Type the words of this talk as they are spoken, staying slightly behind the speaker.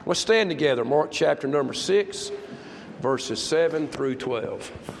Let's stand together. Mark chapter number 6, verses 7 through 12.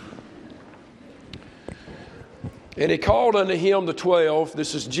 And he called unto him the 12,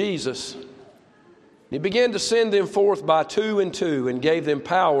 this is Jesus. He began to send them forth by two and two, and gave them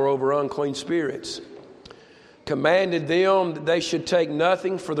power over unclean spirits. Commanded them that they should take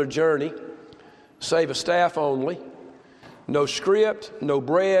nothing for their journey, save a staff only, no scrip, no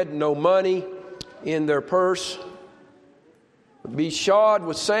bread, no money in their purse. Be shod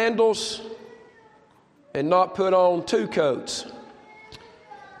with sandals, and not put on two coats.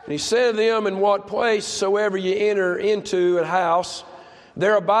 And he said to them, in what place soever ye enter into a house,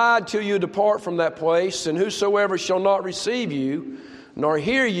 there abide till you depart from that place, and whosoever shall not receive you, nor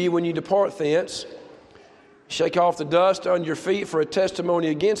hear ye when you depart thence, shake off the dust under your feet for a testimony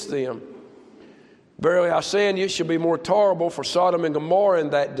against them. Verily I say unto you, it shall be more tolerable for Sodom and Gomorrah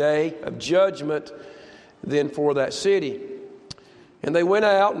in that day of judgment than for that city. And they went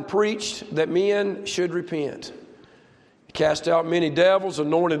out and preached that men should repent. Cast out many devils,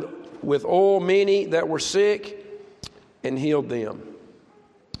 anointed with oil many that were sick, and healed them.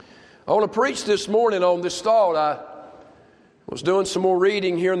 I want to preach this morning on this thought. I was doing some more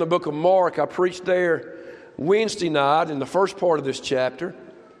reading here in the book of Mark. I preached there Wednesday night in the first part of this chapter.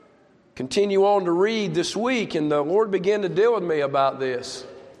 Continue on to read this week, and the Lord began to deal with me about this.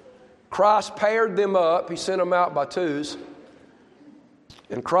 Christ paired them up. He sent them out by twos.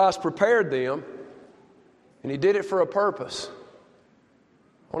 And Christ prepared them, and He did it for a purpose.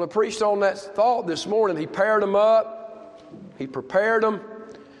 I want to preach on that thought this morning. He paired them up. He prepared them.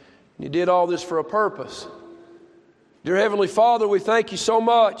 And He did all this for a purpose. Dear Heavenly Father, we thank You so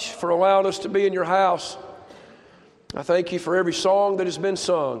much for allowing us to be in Your house. I thank You for every song that has been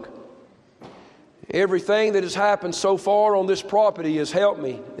sung. Everything that has happened so far on this property has helped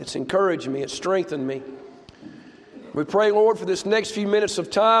me. It's encouraged me. It's strengthened me. We pray, Lord, for this next few minutes of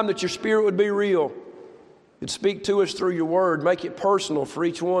time that Your Spirit would be real. You'd speak to us through Your Word. Make it personal for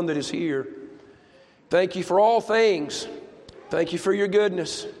each one that is here. Thank You for all things. Thank You for Your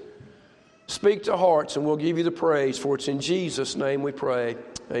goodness. Speak to hearts, and we'll give You the praise, for it's in Jesus' name we pray.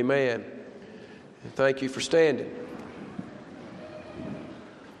 Amen. And thank you for standing.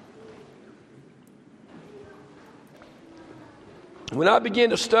 When I begin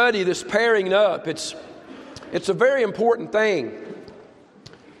to study this pairing up, it's a very important thing.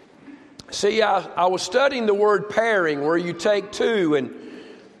 See, I was studying the word pairing, where you take two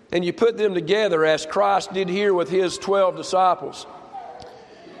and you put them together as Christ did here with His 12 disciples.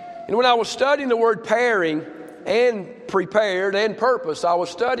 And when I was studying the word pairing and prepared and purpose, I was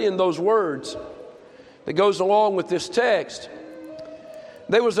studying those words that goes along with this text.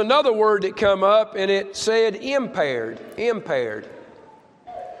 There was another word that come up, and it said impaired.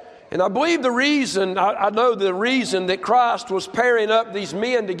 And I believe the reason, I know the reason that Christ was pairing up these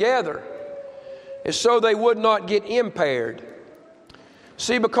men together is so they would not get impaired.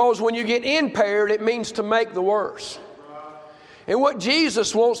 See, because when you get impaired, it means to make the worse. And what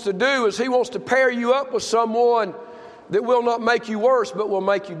Jesus wants to do is He wants to pair you up with someone that will not make you worse, but will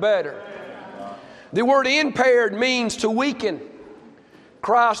make you better. The word impaired means to weaken.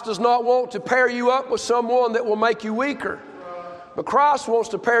 Christ does not want to pair you up with someone that will make you weaker. But Christ wants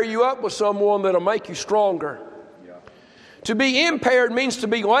to pair you up with someone that will make you stronger. Yeah. To be impaired means to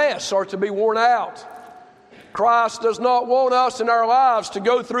be less or to be worn out. Christ does not want us in our lives to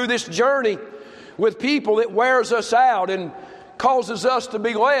go through this journey with people that wears us out and causes us to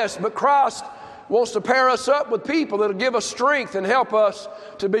be less. But Christ wants to pair us up with people that will give us strength and help us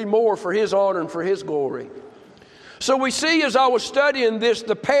to be more for His honor and for His glory. So we see, as I was studying this,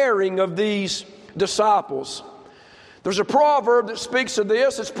 the pairing of these disciples. There's a proverb that speaks of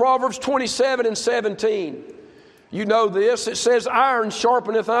this. It's Proverbs 27 and 17. You know this. It says, iron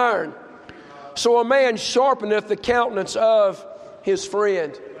sharpeneth iron. So a man sharpeneth the countenance of his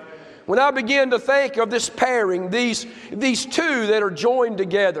friend. When I begin to think of this pairing, these two that are joined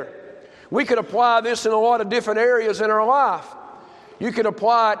together, we could apply this in a lot of different areas in our life. You could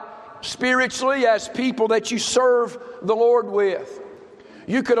apply it spiritually as people that you serve the Lord with.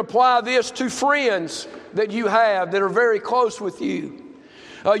 You could apply this to friends that you have that are very close with you.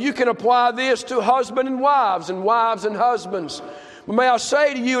 You can apply this to husband and wives and husbands. But may I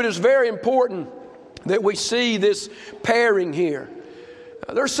say to you, it is very important that we see this pairing here.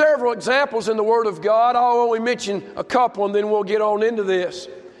 There are several examples in the Word of God. I'll only mention a couple and then we'll get on into this.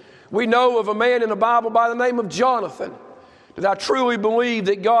 We know of a man in the Bible by the name of Jonathan. That I truly believe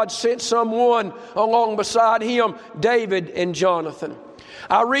that God sent someone along beside him, David and Jonathan.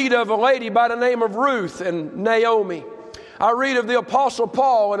 I read of a lady by the name of Ruth and Naomi. I read of the Apostle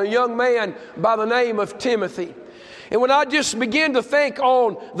Paul and a young man by the name of Timothy. And when I just begin to think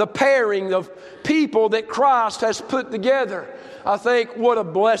on the pairing of people that Christ has put together, I think what a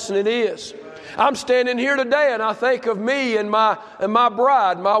blessing it is. I'm standing here today and I think of me and my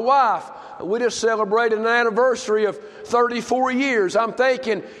bride, my wife. We just celebrated an anniversary of 34 years. I'm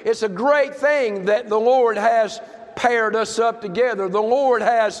thinking it's a great thing that the Lord has paired us up together. The Lord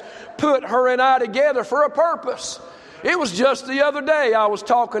has put her and I together for a purpose. It was just the other day I was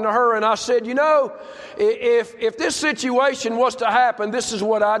talking to her and I said, you know, if this situation was to happen, this is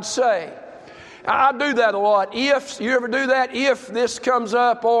what I'd say. I do that a lot. If you ever do that, if this comes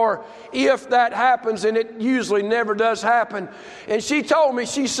up or if that happens, and it usually never does happen. And she told me,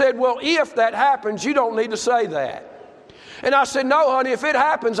 she said, well, if that happens, you don't need to say that. And I said, no, honey, if it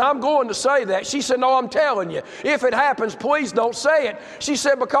happens, I'm going to say that. She said, no, I'm telling you, if it happens, please don't say it. She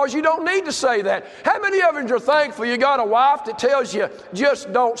said, because you don't need to say that. How many of you are thankful you got a wife that tells you,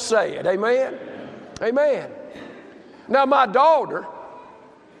 just don't say it? Amen? Amen. Now, my daughter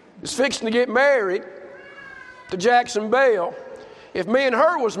is fixing to get married to Jackson Bell. If me and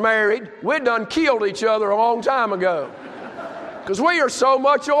her was married, we'd done killed each other a long time ago. Because we are so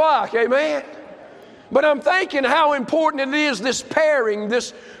much alike, amen? But I'm thinking how important it is, this pairing,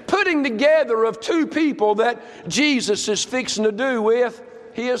 this putting together of two people that Jesus is fixing to do with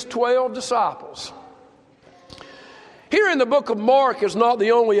His 12 disciples. Here in the book of Mark is not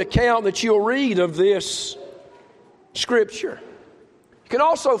the only account that you'll read of this Scripture. You can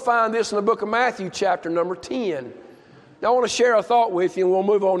also find this in the book of Matthew, chapter number 10. Now I want to share a thought with you and we'll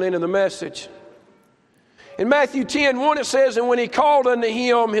move on into the message. In Matthew 10:1 it says, and when He called unto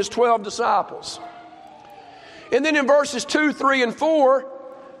Him His 12 disciples. And then in verses 2, 3, and 4,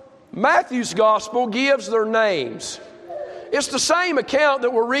 Matthew's gospel gives their names. It's the same account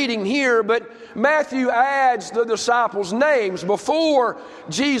that we're reading here, but Matthew adds the disciples' names before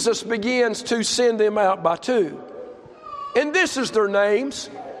Jesus begins to send them out by two. And this is their names.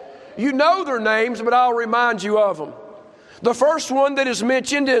 You know their names, but I'll remind you of them. The first one that is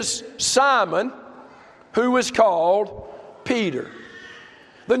mentioned is Simon, who is called Peter.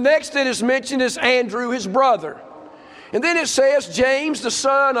 The next that is mentioned is Andrew, his brother. And then it says James, the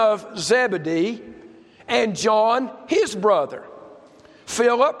son of Zebedee, and John, his brother.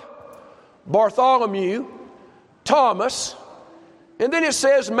 Philip, Bartholomew, Thomas, and then it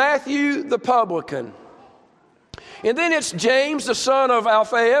says Matthew the publican. And then it's James, the son of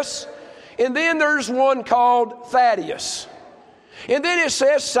Alphaeus, and then there's one called Thaddeus. And then it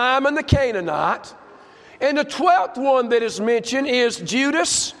says Simon the Canaanite. And the 12th one that is mentioned is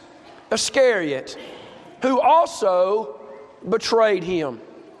Judas Iscariot, who also betrayed Him.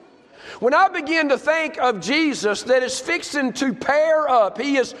 When I begin to think of Jesus that is fixing to pair up,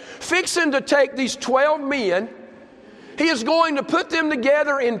 He is fixing to take these 12 men, He is going to put them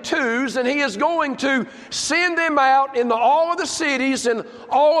together in twos, and He is going to send them out into all of the cities and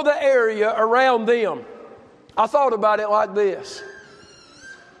all of the area around them. I thought about it like this.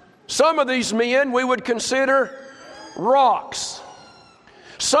 Some of these men we would consider rocks.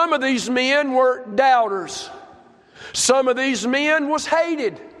 Some of these men were doubters. Some of these men was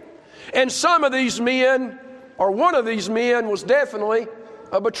hated. And some of these men, or one of these men, was definitely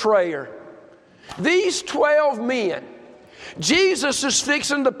a betrayer. These 12 men, Jesus is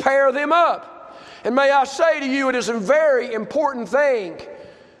fixing to pair them up. And may I say to you, it is a very important thing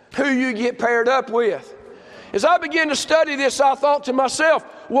who you get paired up with. As I began to study this, I thought to myself,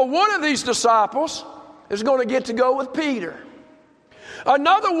 well, one of these disciples is going to get to go with Peter.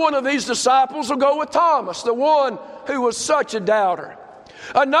 Another one of these disciples will go with Thomas, the one who was such a doubter.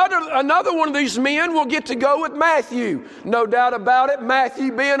 Another one of these men will get to go with Matthew. No doubt about it,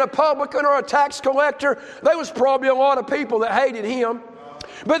 Matthew being a publican or a tax collector, there was probably a lot of people that hated him.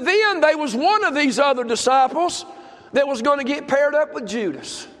 But then there was one of these other disciples that was going to get paired up with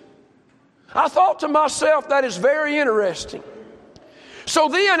Judas. I thought to myself, that is very interesting. So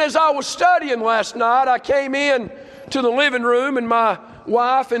then as I was studying last night, I came in to the living room and my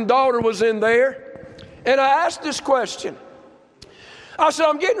wife and daughter was in there. And I asked this question. I said,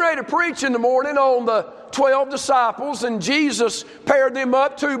 I'm getting ready to preach in the morning on the 12 disciples, and Jesus paired them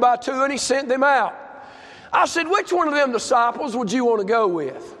up 2 by 2 and He sent them out. I said, which one of them disciples would you want to go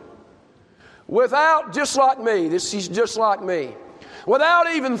with? Without, just like me, he's just like me.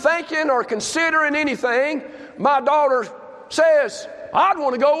 Without even thinking or considering anything, my daughter says, I'd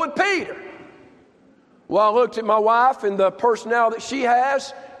want to go with Peter. Well, I looked at my wife and the personality that she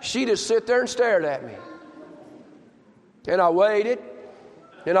has, she just sit there and stared at me. And I waited,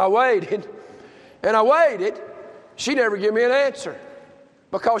 and I waited, and I waited. She never gave me an answer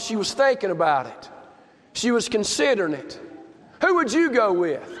because she was thinking about it. She was considering it. Who would you go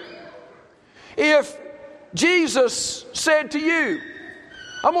with? If Jesus said to you,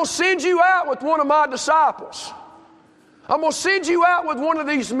 I'm going to send you out with one of my disciples. I'm going to send you out with one of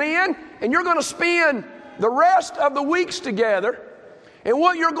these men, and you're going to spend the rest of the weeks together. And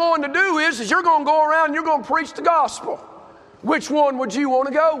what you're going to do is you're going to go around and you're going to preach the gospel. Which one would you want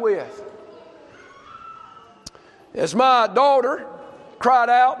to go with? As my daughter cried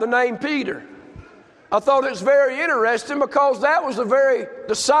out the name Peter, I thought it was very interesting because that was the very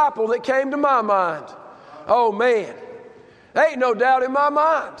disciple that came to my mind. Oh man, there ain't no doubt in my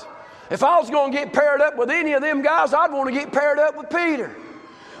mind. If I was going to get paired up with any of them guys, I'd want to get paired up with Peter.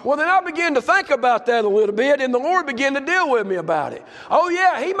 Well, then I began to think about that a little bit, and the Lord began to deal with me about it. Oh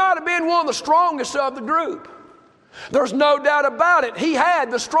yeah, he might have been one of the strongest of the group. There's no doubt about it. He had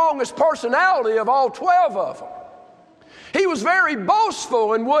the strongest personality of all 12 of them. He was very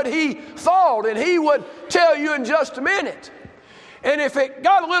boastful in what he thought, and he would tell you in just a minute. And if it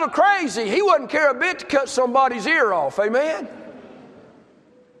got a little crazy, he wouldn't care a bit to cut somebody's ear off. Amen?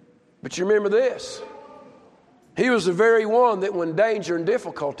 But you remember this. He was the very one that when danger and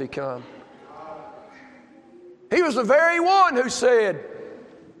difficulty come, he was the very one who said,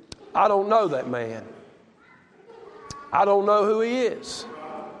 I don't know that man. I don't know who he is.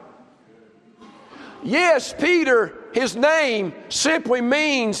 Yes, Peter, his name simply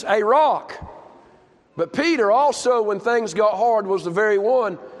means a rock. But Peter also, when things got hard, was the very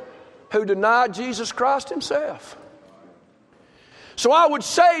one who denied Jesus Christ himself. So I would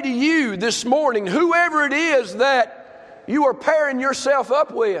say to you this morning, whoever it is that you are pairing yourself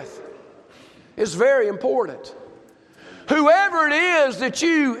up with is very important. Whoever it is that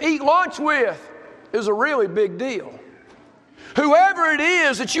you eat lunch with is a really big deal. Whoever it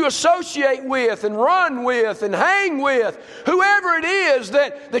is that you associate with and run with and hang with, whoever it is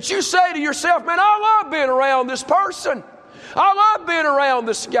that you say to yourself, man, I love being around this person. I love being around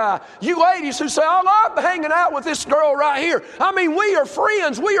this guy. You ladies who say, I love hanging out with this girl right here. I mean, we are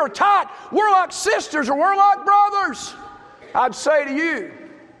friends. We are tight. We're like sisters or we're like brothers. I'd say to you,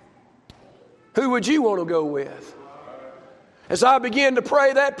 who would you want to go with? As I began to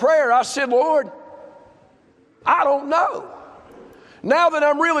pray that prayer, I said, Lord, I don't know. Now that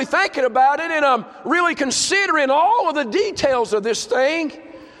I'm really thinking about it and I'm really considering all of the details of this thing,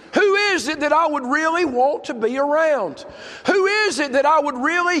 who is it that I would really want to be around? Who is it that I would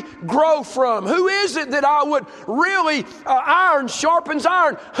really grow from? Who is it that I would really, iron sharpens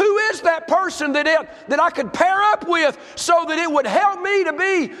iron? Who is that person that I could pair up with so that it would help me to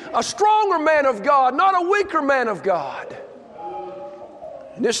be a stronger man of God, not a weaker man of God?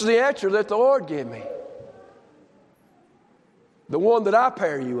 And this is the answer that the Lord gave me. The one that I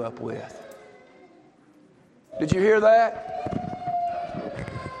pair you up with. Did you hear that?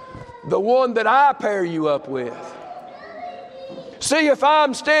 The one that I pair you up with. See, if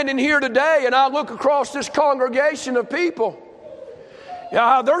I'm standing here today and I look across this congregation of people,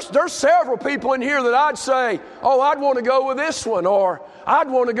 there's several people in here that I'd say, oh, I'd want to go with this one, or I'd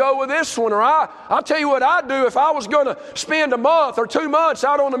want to go with this one, or I'll tell you what I'd do if I was going to spend a month or 2 months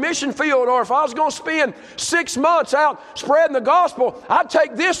out on the mission field, or if I was going to spend 6 months out spreading the gospel, I'd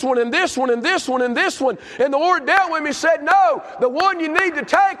take this one and this one and this one and this one. And the Lord dealt with me and said, no, the one you need to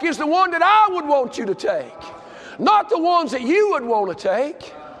take is the one that I would want you to take, not the ones that you would want to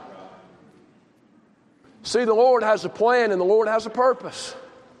take. See, the Lord has a plan and the Lord has a purpose.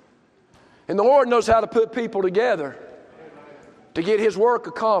 And the Lord knows how to put people together to get His work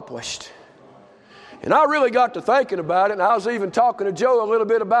accomplished. And I really got to thinking about it, and I was even talking to Joe a little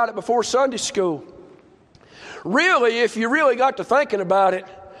bit about it before Sunday school. Really, if you really got to thinking about it,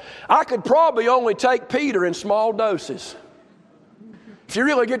 I could probably only take Peter in small doses. If you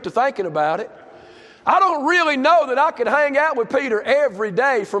really get to thinking about it. I don't really know that I could hang out with Peter every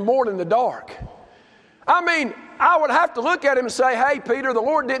day from morning to dark. I mean, I would have to look at him and say, hey, Peter, the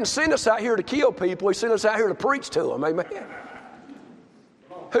Lord didn't send us out here to kill people. He sent us out here to preach to them. Amen.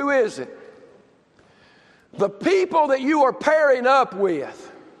 Who is it? The people that you are pairing up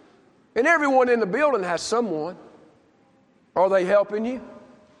with. And everyone in the building has someone. Are they helping you?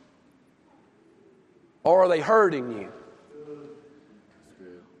 Or are they hurting you?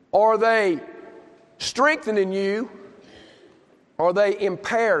 Are they strengthening you? Or are they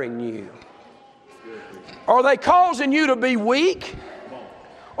impairing you? Are they causing you to be weak?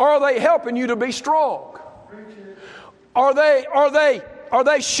 Or are they helping you to be strong? Are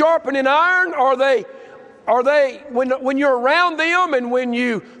they sharpening iron? Are they when you're around them and when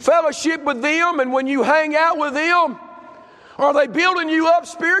you fellowship with them and when you hang out with them, are they building you up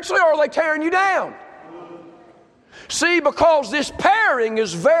spiritually or are they tearing you down? See, because this pairing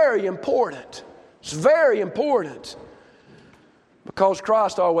is very important. It's very important. Because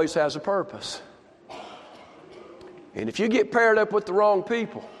Christ always has a purpose. And if you get paired up with the wrong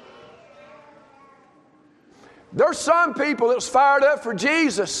people, there's some people that was fired up for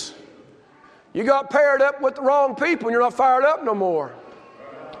Jesus. You got paired up with the wrong people and you're not fired up no more.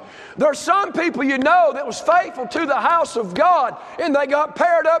 There's some people you know that was faithful to the house of God and they got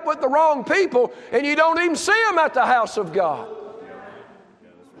paired up with the wrong people and you don't even see them at the house of God.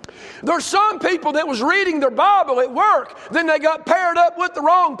 There's some people that was reading their Bible at work, then they got paired up with the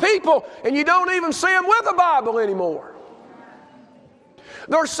wrong people and you don't even see them with a Bible anymore.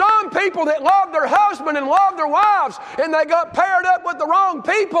 There's some people that love their husband and love their wives and they got paired up with the wrong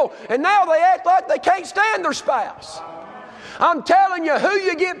people and now they act like they can't stand their spouse. I'm telling you, who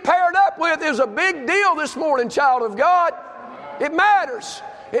you get paired up with is a big deal this morning, child of God. It matters.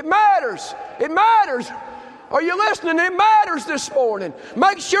 It matters. It matters. Are you listening? It matters this morning.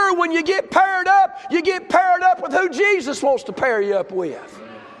 Make sure when you get paired up with who Jesus wants to pair you up with.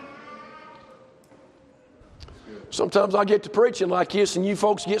 Sometimes I get to preaching like this and you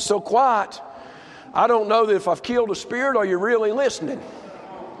folks get so quiet. I don't know that if I've killed a spirit or you're really listening.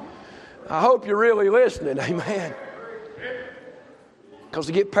 I hope you're really listening. Amen. Because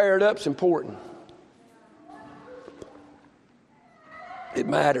to get paired up is important. It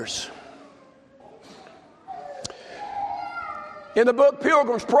matters. In the book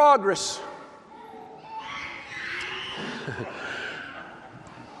Pilgrim's Progress,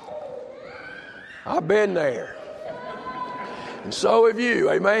 I've been there. And so have you,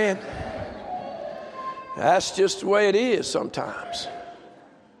 amen. That's just the way it is sometimes.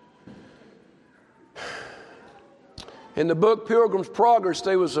 In the book Pilgrim's Progress,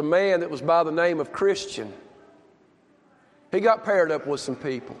 there was a man that was by the name of Christian. He got paired up with some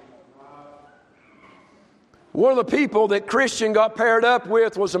people. One of the people that Christian got paired up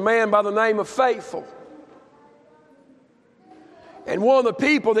with was a man by the name of Faithful. And one of the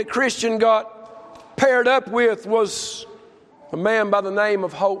people that Christian got paired up with was a man by the name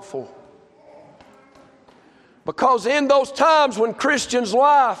of Hopeful. Because in those times when Christian's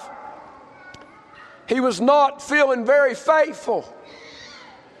life, he was not feeling very faithful,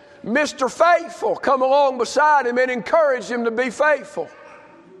 Mr. Faithful come along beside him and encouraged him to be faithful.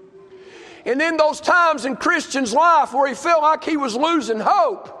 And in those times in Christian's life where he felt like he was losing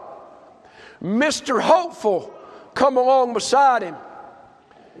hope, Mr. Hopeful come along beside him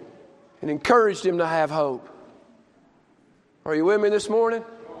and encouraged him to have hope. Are you with me this morning?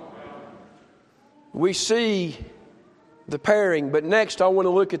 We see the pairing, but next I want to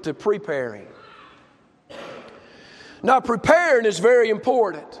look at the preparing. Now, preparing is very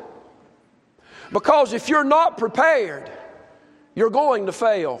important because if you're not prepared, you're going to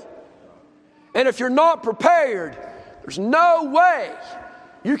fail. And if you're not prepared, there's no way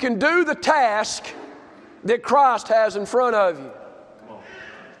you can do the task that Christ has in front of you.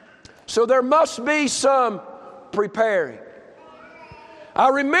 So there must be some preparing. I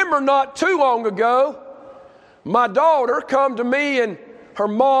remember not too long ago, my daughter come to me and her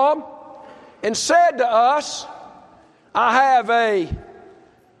mom and said to us, I have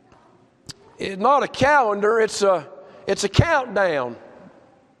it's not a calendar, it's a countdown.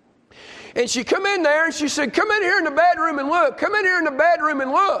 And she come in there and she said, come in here in the bedroom and look. Come in here in the bedroom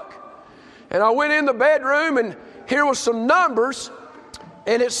and look. And I went in the bedroom and here was some numbers.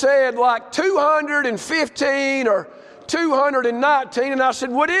 And it said like 215 or 219. And I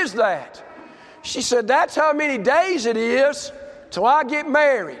said, what is that? She said, that's how many days it is till I get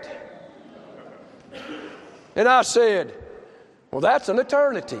married. And I said, well, that's an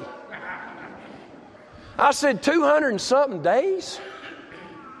eternity. I said, 200 and something days?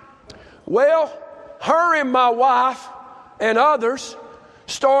 Well, her and my wife and others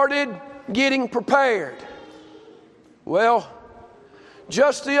started getting prepared. Well,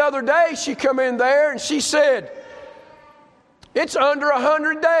 just the other day she come in there and she said, it's under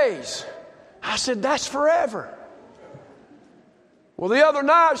 100 days. I said, that's forever. Well, the other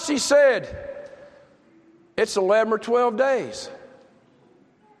night she said, it's 11 or 12 days.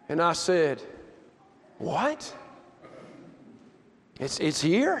 And I said, what? It's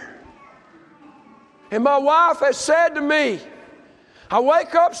here? And my wife has said to me, I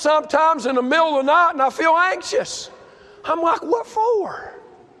wake up sometimes in the middle of the night and I feel anxious. I'm like, what for?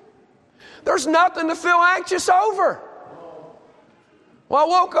 There's nothing to feel anxious over. Well, I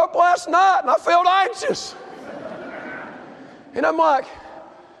woke up last night and I felt anxious. And I'm like,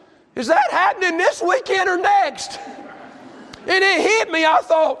 is that happening this weekend or next? And it hit me. I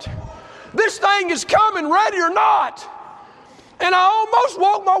thought, this thing is coming, ready or not. And I almost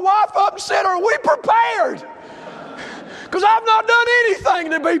woke my wife up and said, are we prepared? Because I've not done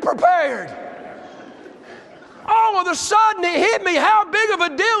anything to be prepared. All of a sudden it hit me how big of a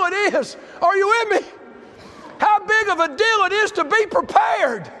deal it is. Are you with me? how big of a deal it is to be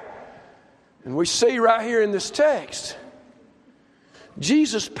prepared. And we see right here in this text,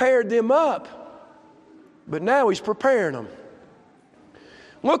 Jesus paired them up, but now He's preparing them.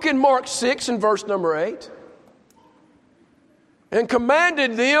 Look in Mark 6 and verse number 8. And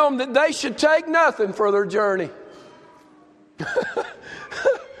commanded them that they should take nothing for their journey.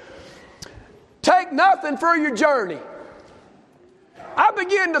 Take nothing for your journey. I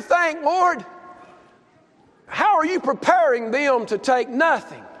begin to think, Lord, how are you preparing them to take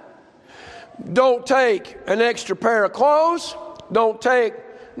nothing? Don't take an extra pair of clothes. Don't take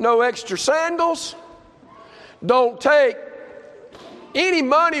no extra sandals. Don't take any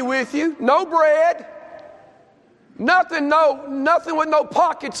money with you. No bread. Nothing with no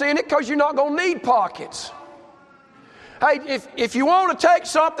pockets in it, because you're not going to need pockets. Hey, if you want to take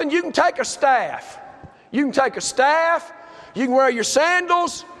something, you can take a staff. You can take a staff, you can wear your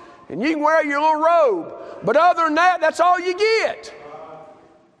sandals, and you can wear your little robe. But other than that, that's all you get.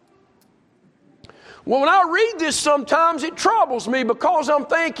 Well, when I read this sometimes, it troubles me, because I'm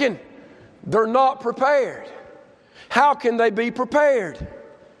thinking, they're not prepared. How can they be prepared?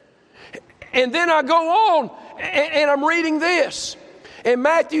 And then I go on, and I'm reading this. In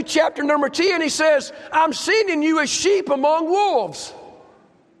Matthew chapter number 10, He says, I'm sending you as sheep among wolves.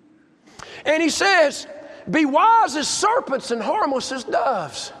 And He says, be wise as serpents and harmless as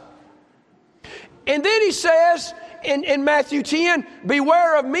doves. And then He says in Matthew 10,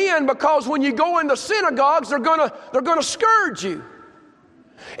 beware of men, because when you go in the synagogues, they're gonna scourge you.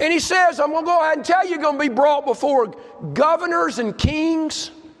 And He says, I'm going to go ahead and tell you, you're going to be brought before governors and kings.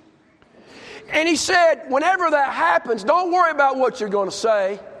 And He said, whenever that happens, don't worry about what you're going to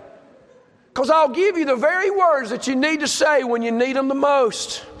say, because I'll give you the very words that you need to say when you need them the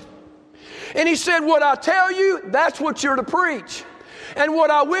most. And He said, what I tell you, that's what you're to preach. And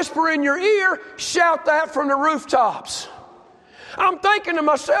what I whisper in your ear, shout that from the rooftops. I'm thinking to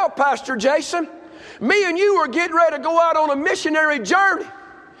myself, Pastor Jason, me and you are getting ready to go out on a missionary journey.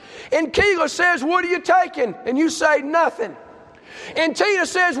 And Keela says, what are you taking? And you say, nothing. And Tina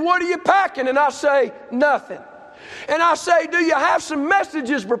says, what are you packing? And I say, nothing. And I say, do you have some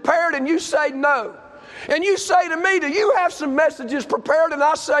messages prepared? And you say, no. And you say to me, do you have some messages prepared? And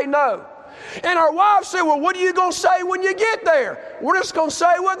I say, no. And our wives say, well, what are you going to say when you get there? We're just going to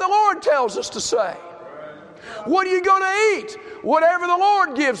say what the Lord tells us to say. What are you going to eat? Whatever the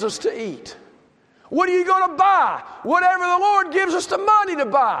Lord gives us to eat. What are you going to buy? Whatever the Lord gives us the money to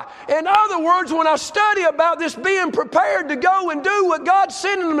buy. In other words, when I study about this being prepared to go and do what God's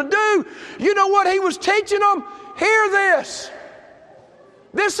sending them to do, you know what He was teaching them? Hear this.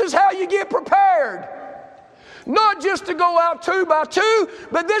 This is how you get prepared. Not just to go out 2 by 2,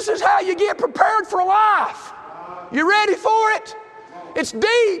 but this is how you get prepared for life. You ready for it? It's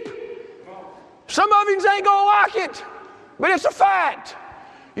deep. Some of you ain't going to like it, but it's a fact.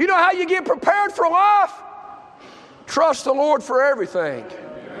 You know how you get prepared for life? Trust the Lord for everything.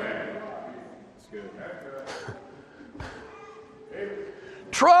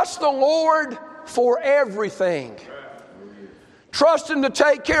 Trust the Lord for everything. Trust Him to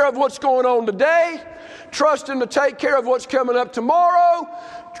take care of what's going on today. Trust Him to take care of what's coming up tomorrow.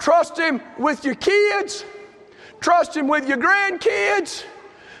 Trust Him with your kids. Trust Him with your grandkids.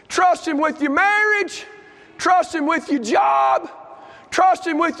 Trust Him with your marriage. Trust Him with your job. Trust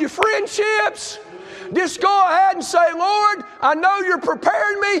Him with your friendships. Just go ahead and say, Lord, I know You're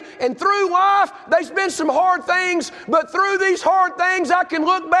preparing me, and through life there's been some hard things, but through these hard things I can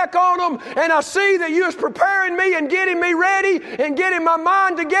look back on them and I see that You was preparing me and getting me ready and getting my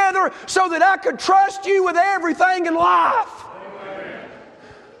mind together so that I could trust You with everything in life. Amen.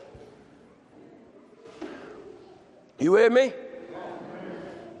 You with me?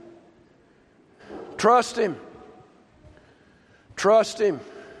 Trust Him. Trust Him.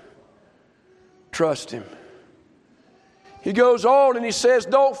 Trust Him. He goes on and He says,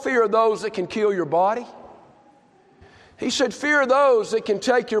 don't fear those that can kill your body. He said, fear those that can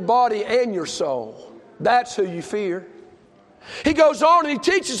take your body and your soul. That's who you fear. He goes on and He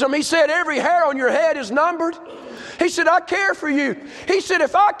teaches them. He said, every hair on your head is numbered. He said, I care for you. He said,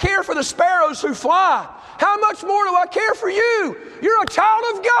 if I care for the sparrows who fly, how much more do I care for you? You're a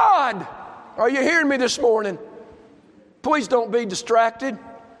child of God. Are you hearing me this morning? Please don't be distracted.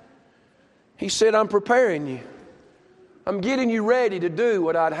 He said, I'm preparing you. I'm getting you ready to do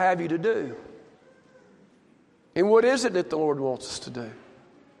what I'd have you to do. And what is it that the Lord wants us to do?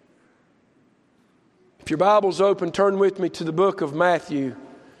 If your Bible's open, turn with me to the book of Matthew.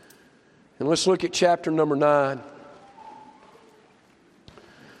 And let's look at chapter number 9.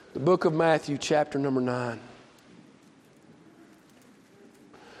 The book of Matthew, chapter number 9.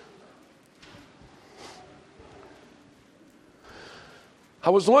 I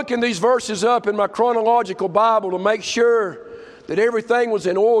was looking these verses up in my chronological Bible to make sure that everything was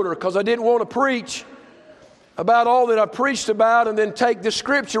in order, because I didn't want to preach about all that I preached about and then take this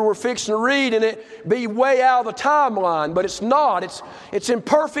scripture we're fixing to read and it be way out of the timeline. But it's not. It's in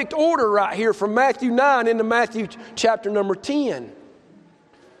perfect order right here from Matthew 9 into Matthew chapter number 10.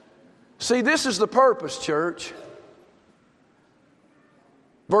 See, this is the purpose, church.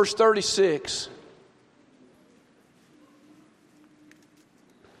 Verse 36.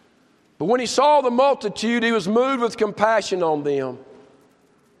 But when he saw the multitude, he was moved with compassion on them,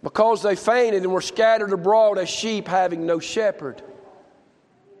 because they fainted and were scattered abroad as sheep having no shepherd.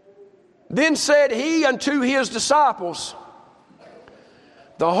 Then said he unto his disciples,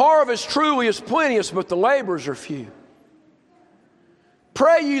 the harvest truly is plenteous, but the laborers are few.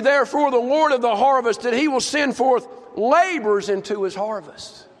 Pray ye therefore the Lord of the harvest that he will send forth laborers into his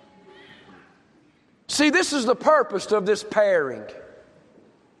harvest. See, this is the purpose of this pairing.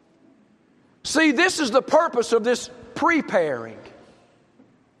 See, this is the purpose of this preparing.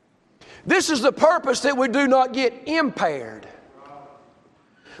 This is the purpose that we do not get impaired.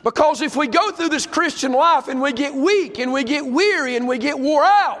 Because if we go through this Christian life and we get weak and we get weary and we get wore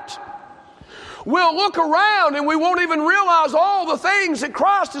out, we'll look around and we won't even realize all the things that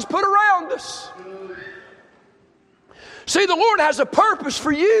Christ has put around us. See, the Lord has a purpose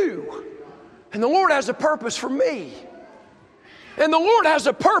for you, and the Lord has a purpose for me. And the Lord has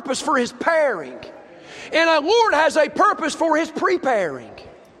a purpose for His pairing. And the Lord has a purpose for His preparing.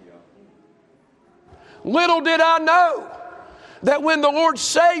 Little did I know that when the Lord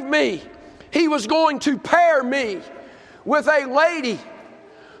saved me, He was going to pair me with a lady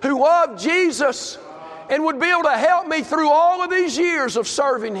who loved Jesus and would be able to help me through all of these years of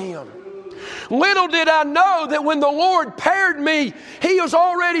serving Him. Little did I know that when the Lord paired me, He was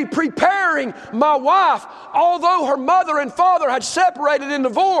already preparing my wife. Although her mother and father had separated and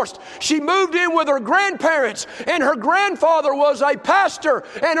divorced, she moved in with her grandparents, and her grandfather was a pastor,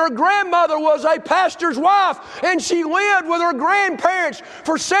 and her grandmother was a pastor's wife, and she lived with her grandparents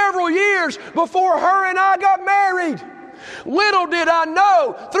for several years before her and I got married. Little did I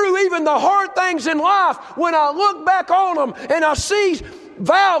know, through even the hard things in life, when I look back on them and I see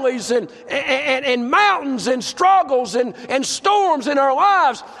valleys and mountains and struggles and storms in our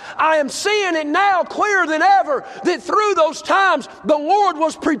lives, I am seeing it now clearer than ever that through those times the Lord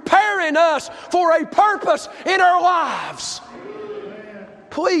was preparing us for a purpose in our lives.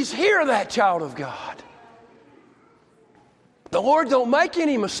 Please hear that, child of God. The Lord don't make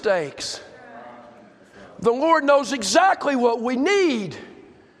any mistakes. The Lord knows exactly what we need.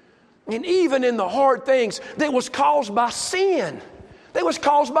 And even in the hard things that was caused by sin. That was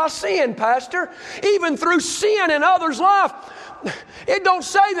caused by sin, Pastor. Even through sin in others' life, it don't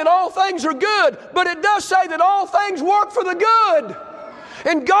say that all things are good, but it does say that all things work for the good.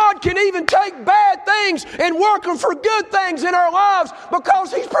 And God can even take bad things and work them for good things in our lives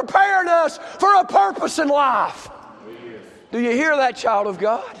because He's preparing us for a purpose in life. Do you hear that, child of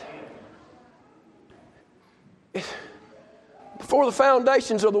God? Before the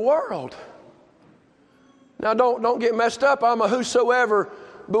foundations of the world. Now don't get messed up. I'm a whosoever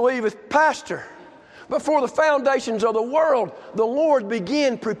believeth pastor. Before the foundations of the world, the Lord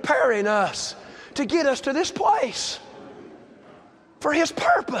began preparing us to get us to this place for His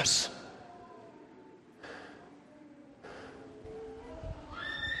purpose.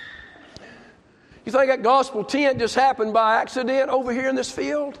 You think that gospel tent just happened by accident over here in this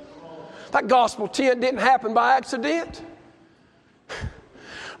field? That gospel tent didn't happen by accident.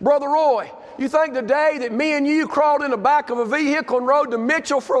 Brother Roy, you think the day that me and you crawled in the back of a vehicle and rode to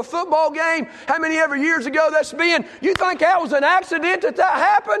Mitchell for a football game, how many ever years ago that's been, you think that was an accident that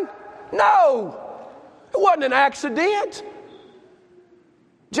happened? No, it wasn't an accident.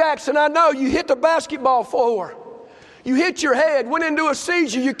 Jackson, I know you hit the basketball floor. You hit your head, went into a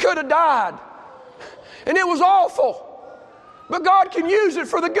seizure, you could have died. And it was awful. But God can use it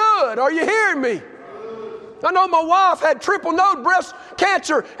for the good. Are you hearing me? I know my wife had triple node breast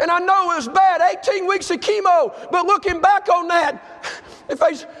cancer, and I know it was bad, 18 weeks of chemo. But looking back on that,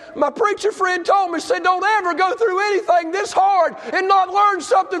 my preacher friend told me, said, don't ever go through anything this hard and not learn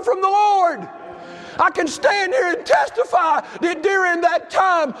something from the Lord. I can stand here and testify that during that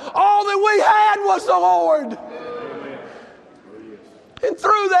time, all that we had was the Lord. And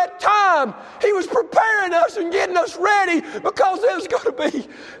through that time, He was preparing us and getting us ready because there's going to be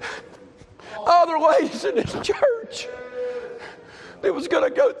other ladies in this church that was going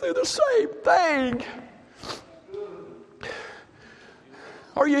to go through the same thing.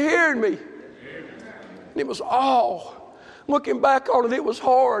 Are you hearing me? And it was all, looking back on it, it was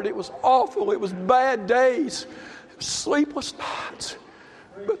hard, it was awful, it was bad days, it was sleepless nights.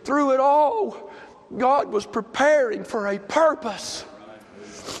 But through it all, God was preparing for a purpose.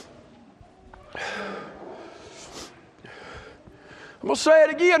 I'm going to say it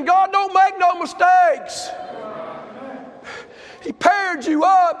again. God don't make no mistakes. He paired you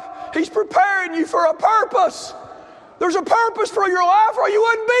up. He's preparing you for a purpose. There's a purpose for your life or you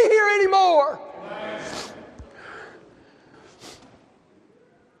wouldn't be here anymore.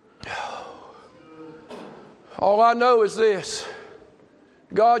 All I know is this.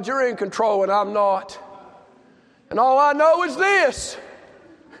 God, you're in control and I'm not. And all I know is this.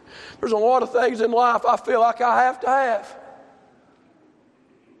 There's a lot of things in life I feel like I have to have.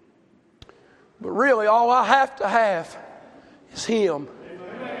 But really, all I have to have is Him.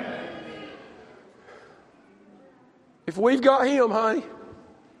 Amen. If we've got Him, honey.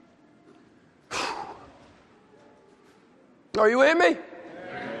 Are you with me? Amen.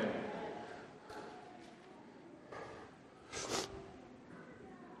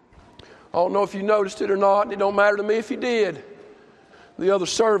 I don't know if you noticed it or not, and it don't matter to me if you did. The other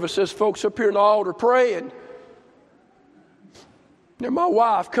service, there's folks up here in the altar praying. And my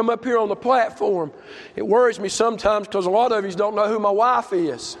wife come up here on the platform. It worries me sometimes because a lot of you don't know who my wife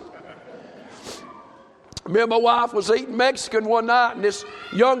is. Me and my wife was eating Mexican one night, and this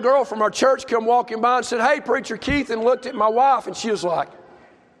young girl from our church come walking by and said, "Hey, Preacher Keith," and looked at my wife, and she was like,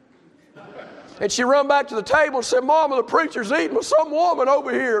 and she run back to the table and said, "Mama, the preacher's eating with some woman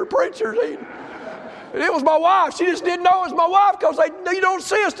over here. The preacher's eating." And it was my wife. She just didn't know it was my wife because you don't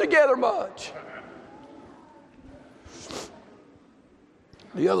see us together much.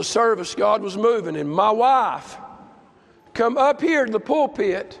 The other service, God was moving, and my wife come up here to the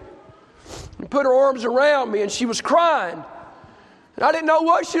pulpit and put her arms around me, and she was crying. And I didn't know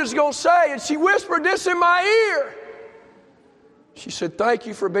what she was going to say, and she whispered this in my ear. She said, "Thank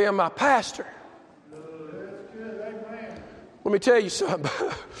you for being my pastor." Let me tell you something.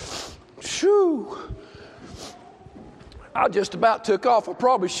 Shoo. I just about took off. I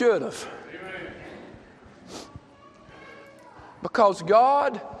probably should have. Because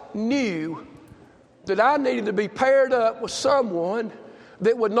God knew that I needed to be paired up with someone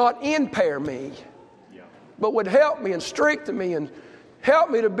that would not impair me, but would help me and strengthen me and help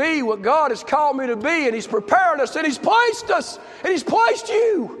me to be what God has called me to be. And He's preparing us, and He's placed us, and He's placed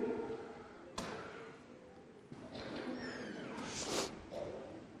you.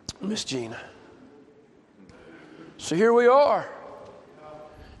 Miss Gina. So here we are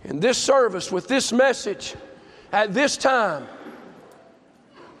in this service with this message at this time.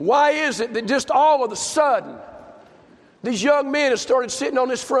 Why is it that just all of a sudden these young men have started sitting on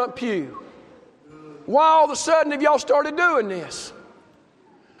this front pew? Why all of a sudden have y'all started doing this?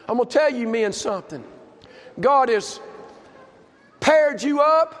 I'm going to tell you men something. God has paired you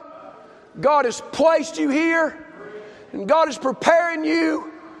up. God has placed you here. And God is preparing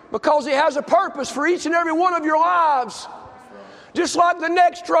you because He has a purpose for each and every one of your lives. Just like the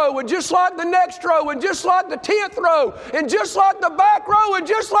next row, and just like the next row, and just like the 10th row, and just like the back row, and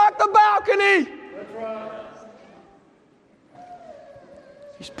just like the balcony. That's right.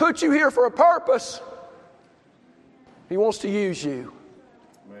 He's put you here for a purpose. He wants to use you.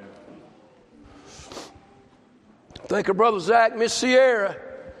 Amen. Think of Brother Zach, Miss Sierra.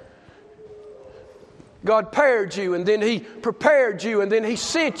 God paired you, and then He prepared you, and then He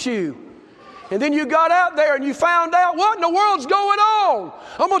sent you. And then you got out there and you found out what in the world's going on.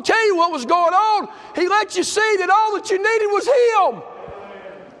 I'm going to tell you what was going on. He let you see that all that you needed was Him.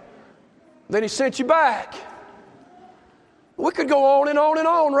 Then He sent you back. We could go on and on and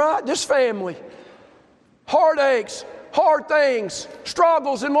on, right? This family. Heartaches, hard things,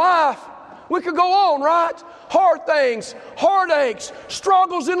 struggles in life. We could go on, right? Hard things, heartaches,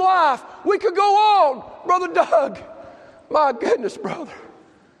 struggles in life. We could go on. Brother Doug, my goodness, brother.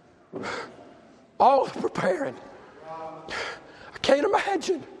 All preparing. I can't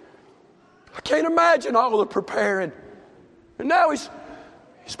imagine. I can't imagine all the preparing. And now He's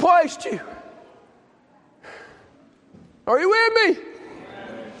placed you. Are you with me?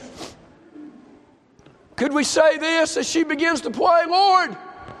 Could we say this as she begins to play? Lord,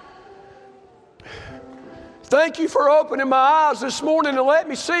 thank you for opening my eyes this morning and let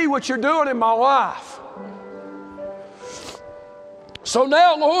me see what you're doing in my life. So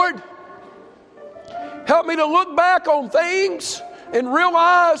now, Lord, help me to look back on things and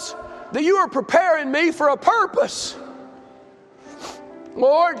realize that you are preparing me for a purpose.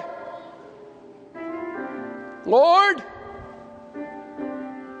 Lord,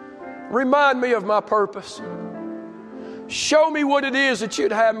 remind me of my purpose. Show me what it is that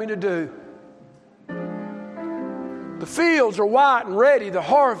you'd have me to do. The fields are white and ready to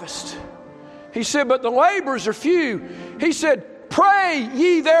harvest. He said, but the laborers are few. He said, Pray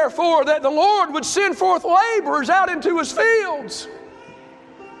ye therefore that the Lord would send forth laborers out into His fields.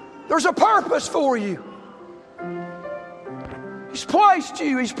 There's a purpose for you. He's placed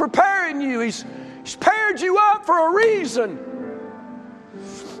you. He's preparing you. He's paired you up for a reason.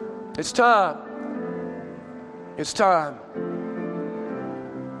 It's time. It's time.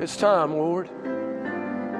 It's time, Lord.